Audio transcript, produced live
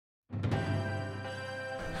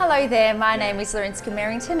Hello there, my name is Lorenska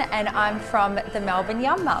Merrington and I'm from the Melbourne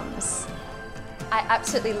Yum Mums. I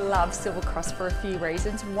absolutely love Silver Cross for a few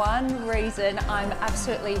reasons. One reason, I'm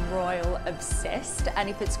absolutely royal obsessed, and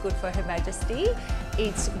if it's good for Her Majesty,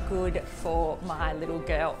 it's good for my little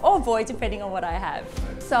girl or boy, depending on what I have.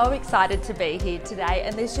 So excited to be here today,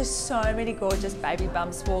 and there's just so many gorgeous baby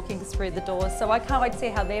bumps walking through the doors, so I can't wait to see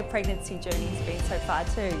how their pregnancy journey has been so far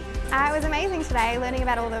too. It was amazing today, learning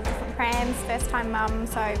about all the different prams, first time mum,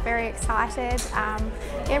 so very excited.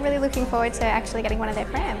 Yeah, really looking forward to actually getting one of their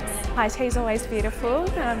prams. High tea's always beautiful,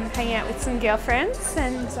 hanging out with some girlfriends,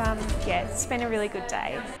 and yeah, it's been a really good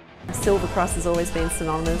day. Silver Cross has always been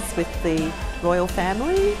synonymous with the royal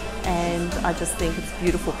family, and I just think it's a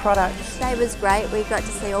beautiful product. Today was great. We got to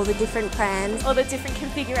see all the different prams. All the different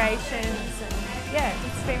configurations, and yeah,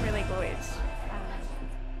 it's been really good.